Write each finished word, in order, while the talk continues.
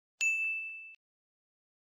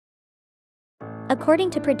According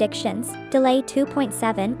to predictions, delay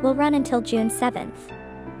 2.7 will run until June 7th.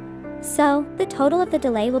 So, the total of the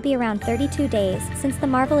delay will be around 32 days since the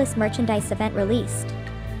Marvelous Merchandise event released.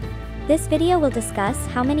 This video will discuss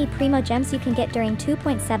how many Primogems you can get during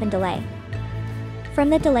 2.7 delay. From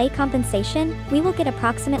the delay compensation, we will get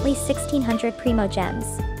approximately 1600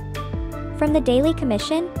 Primogems. From the daily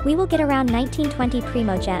commission, we will get around 1920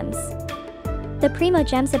 Primogems. The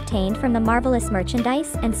Primogems obtained from the Marvelous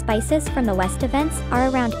Merchandise and Spices from the West events are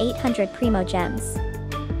around 800 Primogems.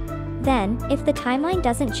 Then, if the timeline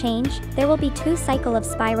doesn't change, there will be 2 cycle of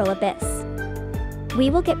Spiral Abyss. We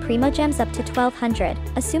will get Primogems up to 1200,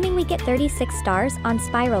 assuming we get 36 stars on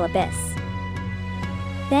Spiral Abyss.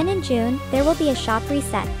 Then in June, there will be a shop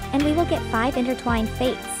reset, and we will get 5 Intertwined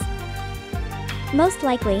Fates. Most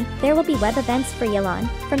likely, there will be web events for Yelan.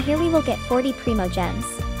 From here we will get 40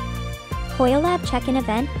 Primogems. Hoyolab check-in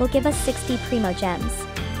event will give us 60 Primogems.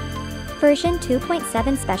 Version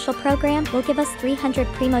 2.7 special program will give us 300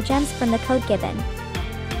 Primogems from the code given.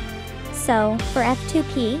 So, for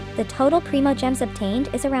F2P, the total Primogems obtained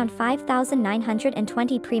is around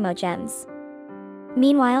 5,920 Primogems.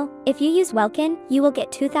 Meanwhile, if you use Welkin, you will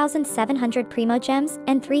get 2,700 Primogems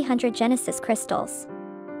and 300 Genesis crystals.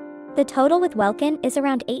 The total with Welkin is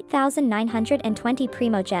around 8,920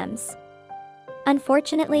 Primogems.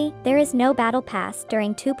 Unfortunately, there is no battle pass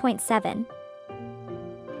during 2.7.